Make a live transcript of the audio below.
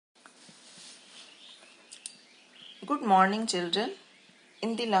Good morning, children.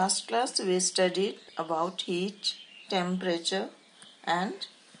 In the last class, we studied about heat, temperature, and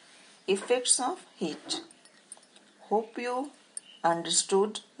effects of heat. Hope you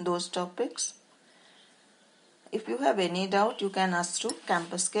understood those topics. If you have any doubt, you can ask through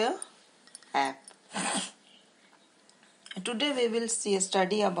Campus Care app. Today, we will see a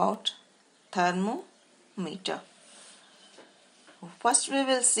study about thermometer. First, we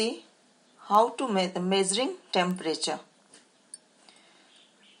will see how to measuring temperature.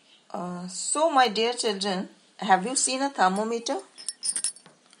 So my dear children, have you seen a thermometer?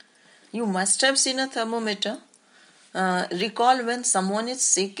 You must have seen a thermometer. Recall when someone is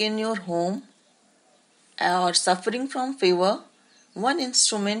sick in your home or suffering from fever, one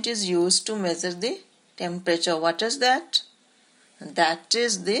instrument is used to measure the temperature. What is that? That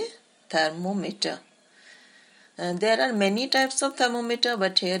is the thermometer. There are many types of thermometer,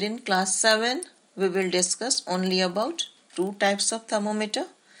 but here in class 7 we will discuss only about two types of thermometer.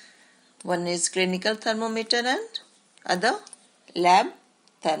 One is clinical thermometer and other lab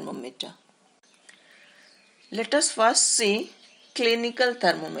thermometer. Let us first see clinical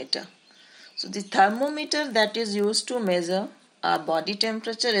thermometer. So the thermometer that is used to measure our body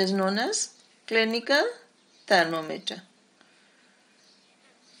temperature is known as clinical thermometer.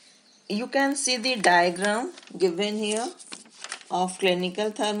 You can see the diagram given here of clinical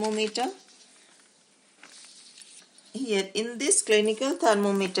thermometer. Here in this clinical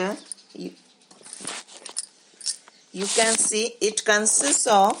thermometer, you can see it consists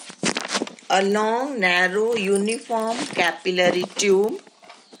of a long, narrow, uniform capillary tube.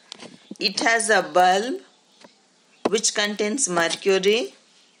 It has a bulb which contains mercury.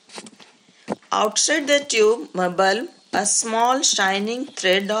 Outside the tube bulb, a small shining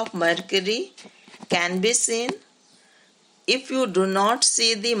thread of mercury can be seen. If you do not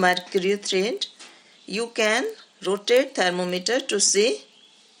see the mercury thread, you can rotate thermometer to see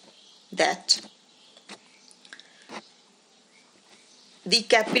that. The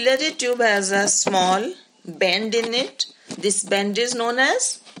capillary tube has a small bend in it. This bend is known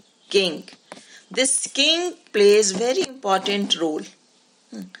as kink. This kink plays very important role.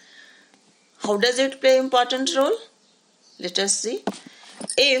 How does it play important role? Let us see.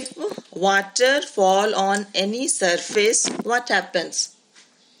 If water fall on any surface, what happens?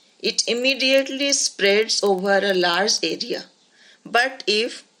 It immediately spreads over a large area. But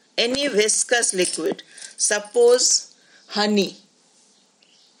if any viscous liquid, suppose honey,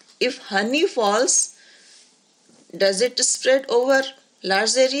 if honey falls, does it spread over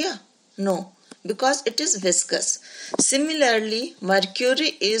large area? No, because it is viscous. Similarly,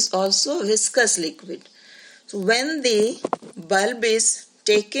 mercury is also viscous liquid. So when the bulb is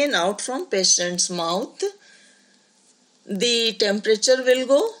taken out from patient's mouth, the temperature will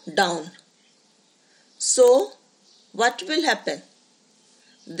go down. So what will happen?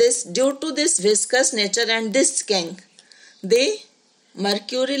 Due to this viscous nature and this kink, the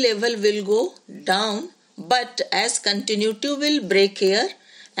mercury level will go down, but as continuity will break here,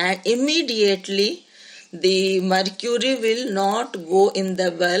 and immediately the mercury will not go in the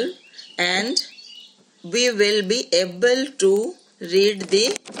bulb and we will be able to read the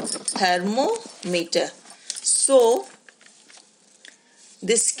thermometer. So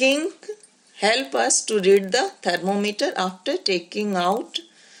this kink help us to read the thermometer after taking out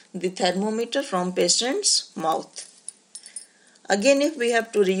the thermometer from patient's mouth. Again, if we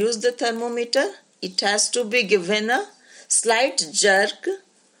have to reuse the thermometer, it has to be given a slight jerk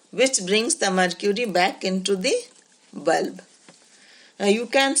which brings the mercury back into the bulb. Now you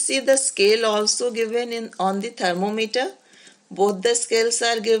can see the scale also given on the thermometer. Both the scales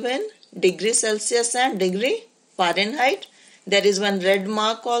are given degree Celsius and degree Fahrenheit. There is one red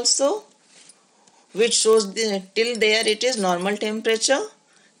mark also which shows till there it is normal temperature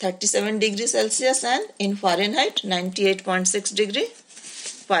 37 degrees Celsius and in Fahrenheit 98.6 degree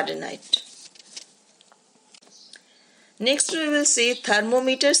Fahrenheit. Next we will see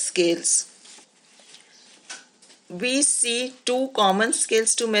thermometer scales. We see two common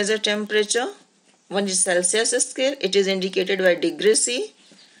scales to measure temperature. One is Celsius scale, it is indicated by degree C,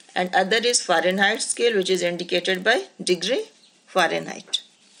 and other is Fahrenheit scale, which is indicated by degree Fahrenheit.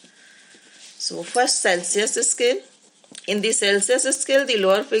 So first Celsius scale. In the Celsius scale, the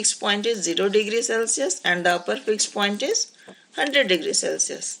lower fixed point is 0 degrees Celsius and the upper fixed point is 100 degrees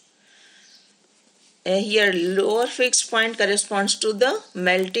Celsius. Here lower fixed point corresponds to the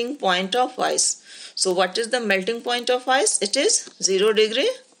melting point of ice. So what is the melting point of ice? It is 0 degree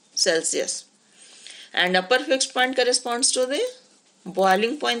Celsius. And upper fixed point corresponds to the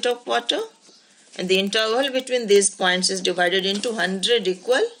boiling point of water. And the interval between these points is divided into 100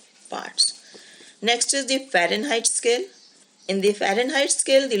 equal parts. Next is the Fahrenheit scale. In the Fahrenheit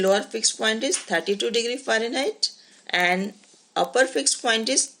scale, the lower fixed point is 32 degree Fahrenheit and upper fixed point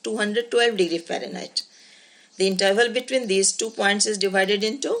is 212 degree Fahrenheit. The interval between these 2 points is divided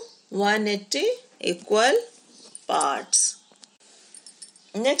into 180 equal parts.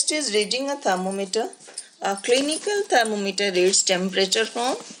 Next is reading a thermometer. A clinical thermometer reads temperature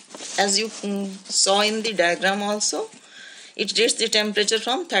from, as you saw in the diagram also, it reads the temperature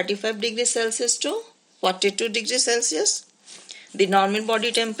from 35 degrees Celsius to 42 degrees Celsius. The normal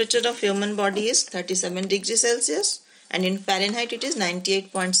body temperature of human body is 37 degrees Celsius and in Fahrenheit it is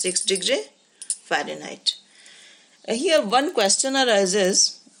 98.6 degree Fahrenheit. Here one question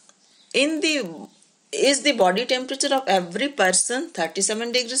arises, is the body temperature of every person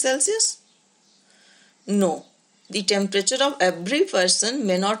 37 degrees Celsius? No, the temperature of every person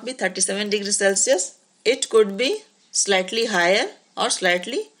may not be 37 degrees Celsius. It could be slightly higher or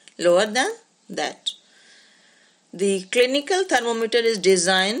slightly lower than that. The clinical thermometer is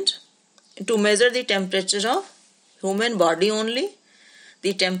designed to measure the temperature of human body only.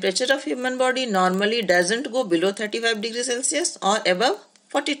 The temperature of human body normally doesn't go below 35 degrees Celsius or above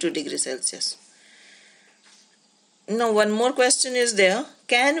 42 degrees Celsius. Now one more question is there.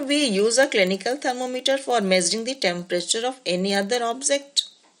 Can we use a clinical thermometer for measuring the temperature of any other object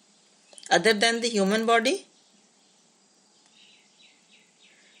other than the human body?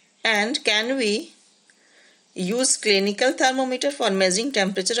 And can we use clinical thermometer for measuring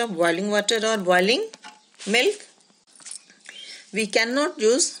temperature of boiling water or boiling milk? We cannot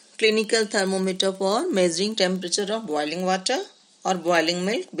use clinical thermometer for measuring temperature of boiling water or boiling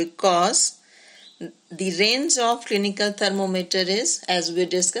milk because the range of clinical thermometer is, as we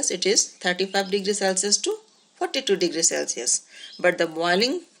discussed, it is 35 degrees Celsius to 42 degrees Celsius. But the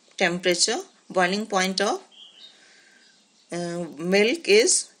boiling temperature, boiling point of milk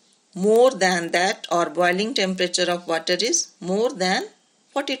is more than that, or boiling temperature of water is more than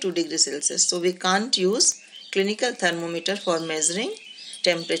 42 degrees Celsius. So we can't use clinical thermometer for measuring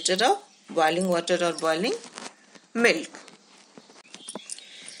temperature of boiling water or boiling milk.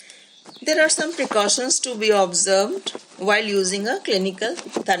 There are some precautions to be observed while using a clinical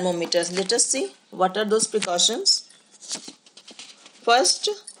thermometer. Let us see what are those precautions. First,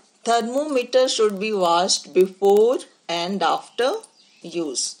 thermometer should be washed before and after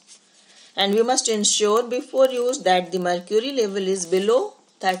use. And we must ensure before use that the mercury level is below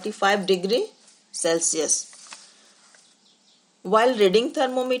 35 degrees Celsius. While reading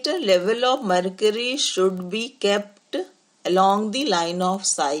thermometer, level of mercury should be kept along the line of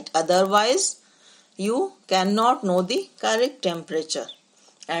sight. Otherwise, you cannot know the correct temperature.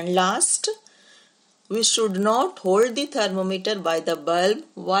 And last, we should not hold the thermometer by the bulb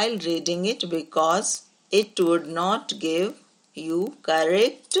while reading it because it would not give you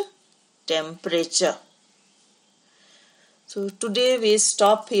correct temperature. So today we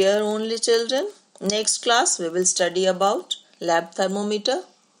stop here only, children. Next class we will study about lab thermometer.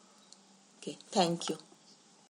 Okay, thank you.